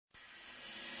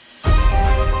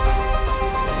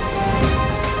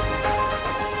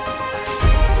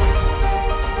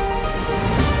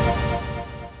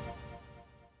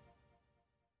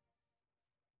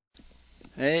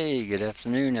Hey, good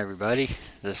afternoon, everybody.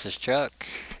 This is Chuck.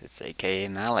 It's aka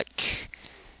Malik.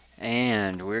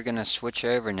 And we're going to switch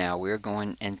over now. We're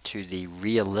going into the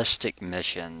realistic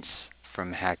missions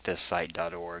from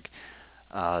HackThisSite.org.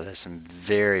 There's some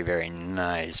very, very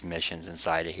nice missions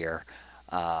inside of here.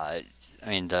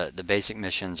 The basic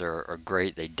missions are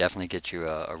great. They definitely get you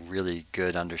a really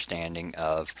good understanding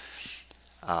of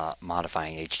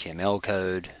modifying HTML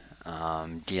code,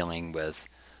 dealing with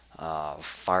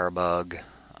Firebug,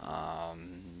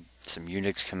 some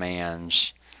Unix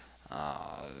commands,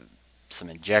 some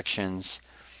injections.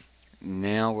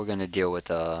 Now we're going to deal with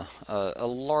a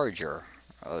larger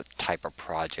type of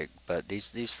project, but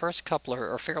these first couple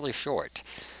are fairly short.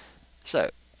 So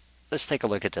let's take a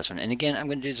look at this one. And again, I'm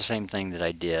going to do the same thing that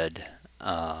I did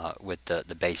with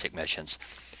the basic missions.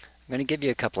 I'm going to give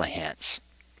you a couple of hints,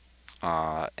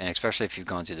 and especially if you've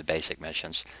gone through the basic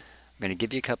missions. I'm going to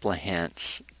give you a couple of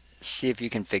hints. See if you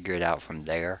can figure it out from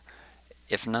there.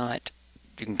 If not,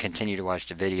 you can continue to watch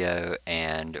the video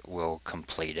and we'll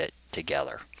complete it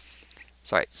together.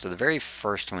 So the very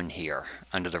first one here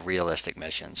under the realistic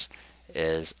missions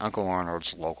is Uncle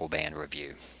Arnold's local band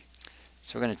review.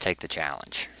 So we're going to take the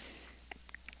challenge.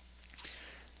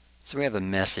 So we have a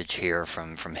message here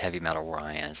from Heavy Metal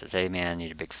Ryan. It says, "Hey man, I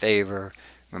need a big favor.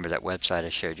 Remember that website I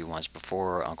showed you once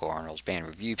before, Uncle Arnold's band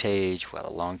review page? Well,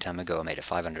 a long time ago I made a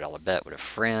 $500 bet with a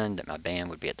friend that my band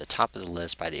would be at the top of the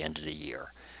list by the end of the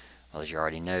year. Well, as you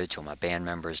already know, two of my band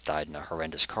members died in a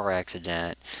horrendous car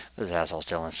accident. This asshole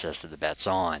still insists that the bet's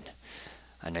on.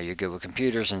 I know you're good with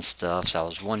computers and stuff, so I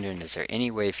was wondering, is there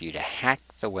any way for you to hack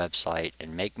the website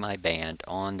and make my band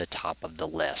on the top of the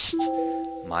list?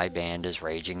 My band is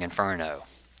Raging Inferno."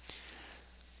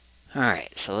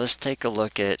 Alright, so let's take a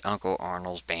look at Uncle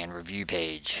Arnold's band review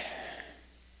page.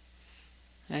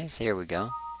 Okay, so here we go.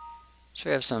 So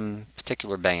we have some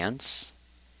particular bands,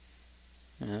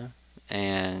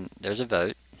 and there's a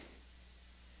vote,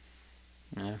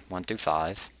 1 through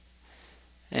 5.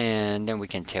 And then we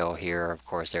can tell here, of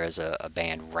course, there's a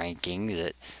band ranking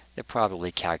that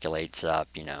probably calculates up,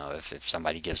 if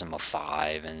somebody gives them a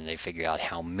 5 and they figure out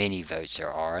how many votes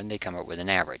there are and they come up with an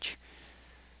average.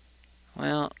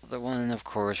 Well, the one, of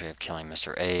course, we have Killing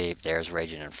Mr. Ape, there's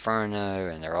Raging Inferno,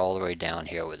 and they're all the way down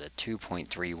here with a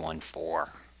 2.314.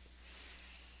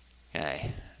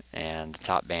 Okay, and the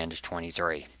top band is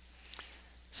 23.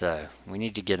 So, we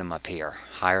need to get them up here,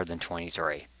 higher than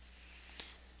 23.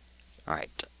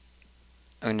 Alright,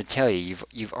 I'm going to tell you,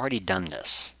 you've already done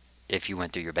this if you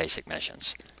went through your basic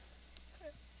missions.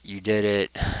 You did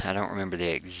it, I don't remember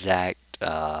the exact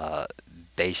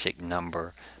basic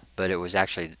number, but it was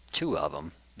actually 2 of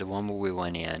them. The one where we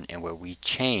went in and where we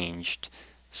changed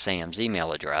Sam's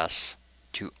email address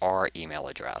to our email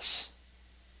address.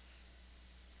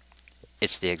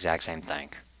 It's the exact same thing.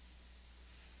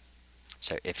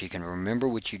 So if you can remember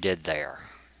what you did there,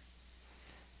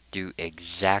 do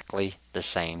exactly the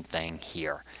same thing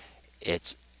here.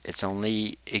 It gets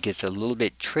a little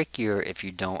bit trickier if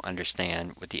you don't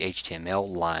understand what the HTML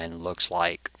line looks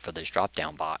like for this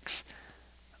drop-down box.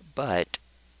 But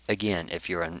again, if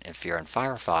you're in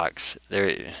Firefox,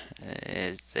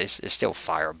 it's still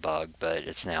Firebug, but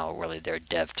it's now really their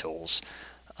dev tools.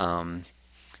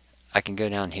 I can go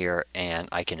down here and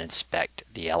I can inspect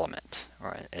the element,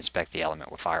 or inspect the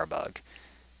element with Firebug,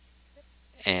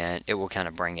 and it will kind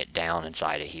of bring it down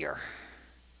inside of here.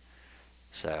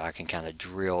 So I can kind of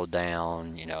drill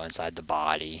down, inside the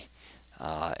body,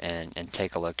 and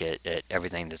take a look at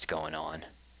everything that's going on.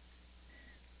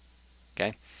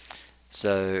 Okay,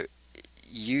 so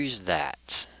use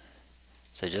that.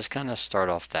 So just kind of start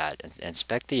off that,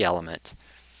 inspect the element,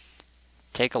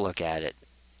 take a look at it,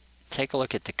 take a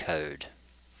look at the code,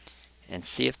 and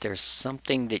see if there's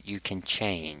something that you can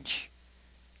change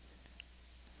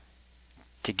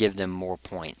to give them more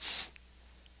points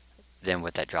than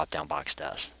what that drop-down box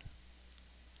does.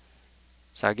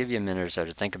 So I'll give you a minute or so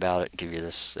to think about it, give you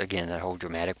this, again, that whole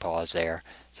dramatic pause there.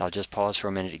 So I'll just pause for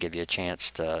a minute to give you a chance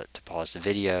to pause the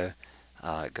video,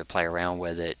 go play around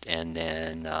with it, and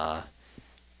then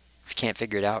if you can't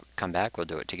figure it out, come back, we'll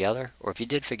do it together. Or if you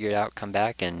did figure it out, come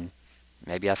back and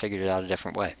maybe I figured it out a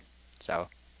different way. So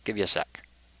give you a sec.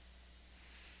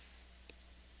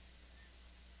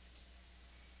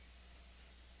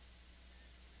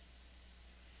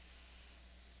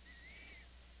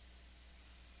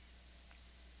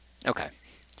 Okay,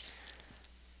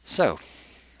 so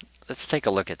let's take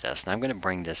a look at this. Now I'm going to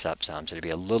bring this up some so it'll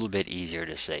be a little bit easier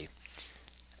to see.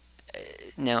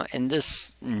 Now in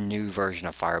this new version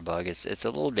of Firebug, it's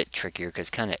a little bit trickier because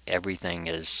kind of everything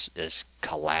is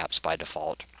collapsed by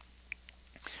default.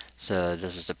 So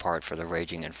this is the part for the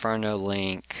Raging Inferno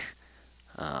link.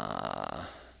 That's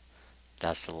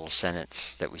the little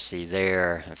sentence that we see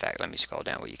there. In fact, let me scroll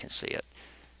down where you can see it.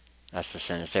 That's the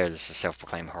sentence there. This is a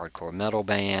self-proclaimed hardcore metal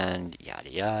band, yada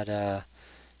yada.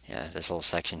 Yeah, this little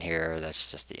section here,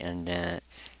 that's just the indent.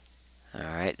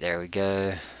 Alright, there we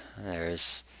go.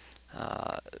 There's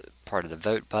part of the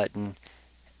vote button.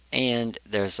 And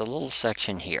there's a little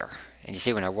section here. And you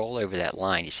see when I roll over that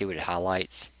line, you see what it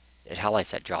highlights? It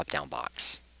highlights that drop-down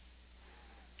box.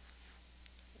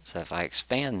 So if I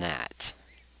expand that,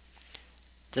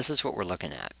 this is what we're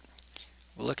looking at.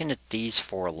 We're looking at these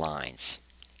 4 lines.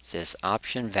 It says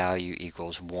option value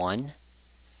equals 1,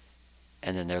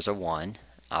 and then there's a 1.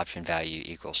 Option value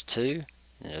equals 2,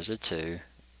 and there's a 2.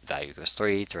 Value equals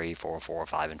 3, 3, 4, 4,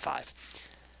 5, and 5.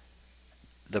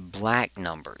 The black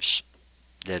numbers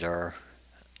that are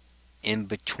in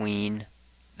between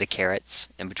the carets,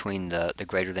 in between the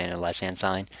greater than and less than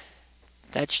sign,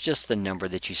 that's just the number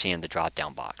that you see in the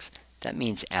drop-down box. That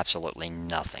means absolutely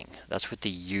nothing. That's what the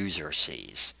user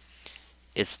sees.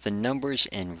 It's the numbers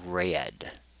in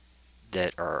red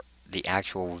that are the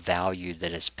actual value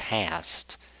that is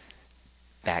passed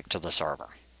back to the server.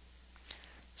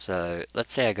 So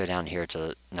let's say I go down here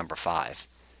to number 5.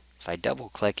 If I double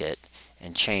click it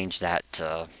and change that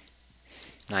to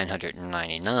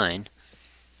 999,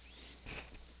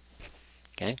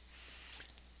 okay,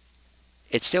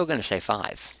 it's still going to say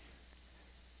 5.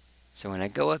 So when I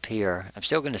go up here, I'm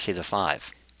still going to see the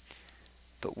 5.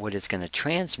 But what it's going to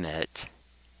transmit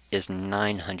is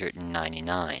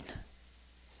 999.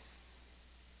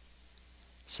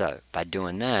 So by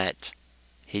doing that,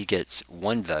 he gets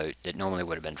 1 vote that normally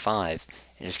would have been 5,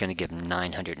 and it's going to give him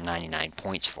 999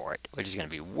 points for it, which is going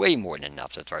to be way more than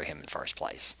enough to throw him in first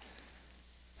place.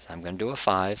 So I'm going to do a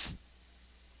 5,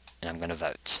 and I'm going to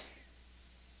vote.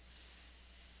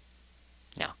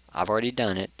 Now, I've already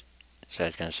done it, so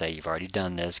it's going to say you've already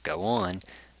done this, go on,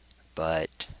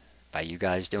 but by you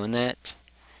guys doing that,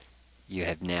 you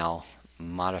have now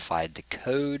modified the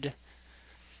code,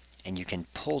 and you can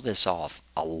pull this off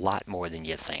a lot more than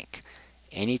you think.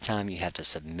 Anytime you have to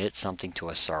submit something to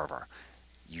a server,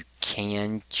 you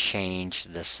can change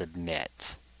the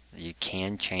submit. You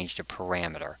can change the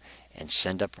parameter and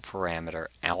send up a parameter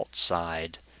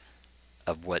outside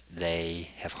of what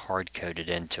they have hard-coded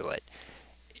into it.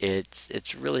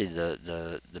 It's really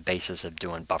the basis of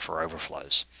doing buffer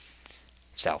overflows.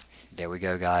 So there we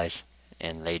go, guys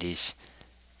and ladies.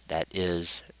 That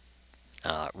is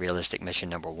realistic mission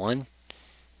number 1.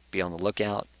 Be on the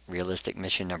lookout. Realistic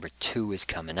mission number 2 is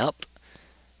coming up.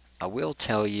 I will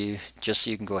tell you, just so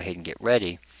you can go ahead and get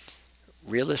ready,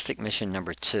 realistic mission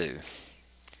number 2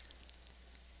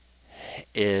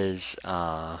 is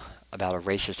about a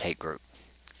racist hate group.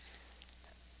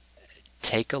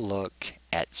 Take a look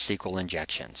at SQL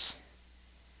injections.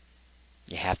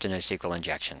 You have to know SQL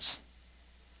injections.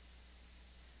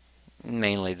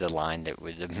 Mainly the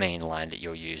main line that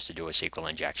you'll use to do a SQL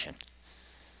injection.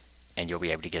 And you'll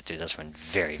be able to get through this one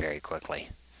very, very quickly.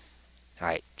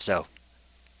 Alright, so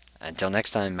until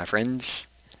next time, my friends,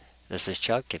 this is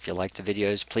Chuck. If you like the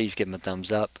videos, please give them a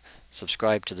thumbs up.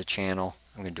 Subscribe to the channel.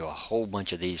 I'm going to do a whole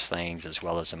bunch of these things, as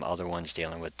well as some other ones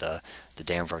dealing with the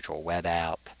damn virtual web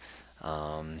app.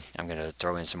 I'm going to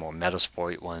throw in some more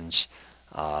Metasploit ones.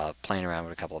 Playing around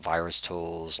with a couple of virus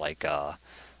tools, like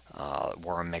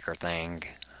worm maker thing.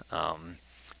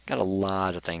 Got a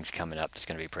lot of things coming up that's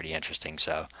going to be pretty interesting.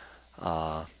 So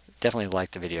definitely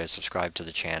like the video, subscribe to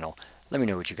the channel. Let me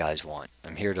know what you guys want.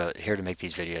 I'm here to make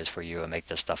these videos for you and make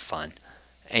this stuff fun,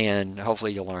 and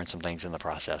hopefully you'll learn some things in the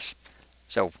process.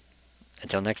 So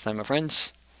until next time, my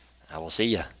friends, I will see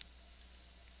ya.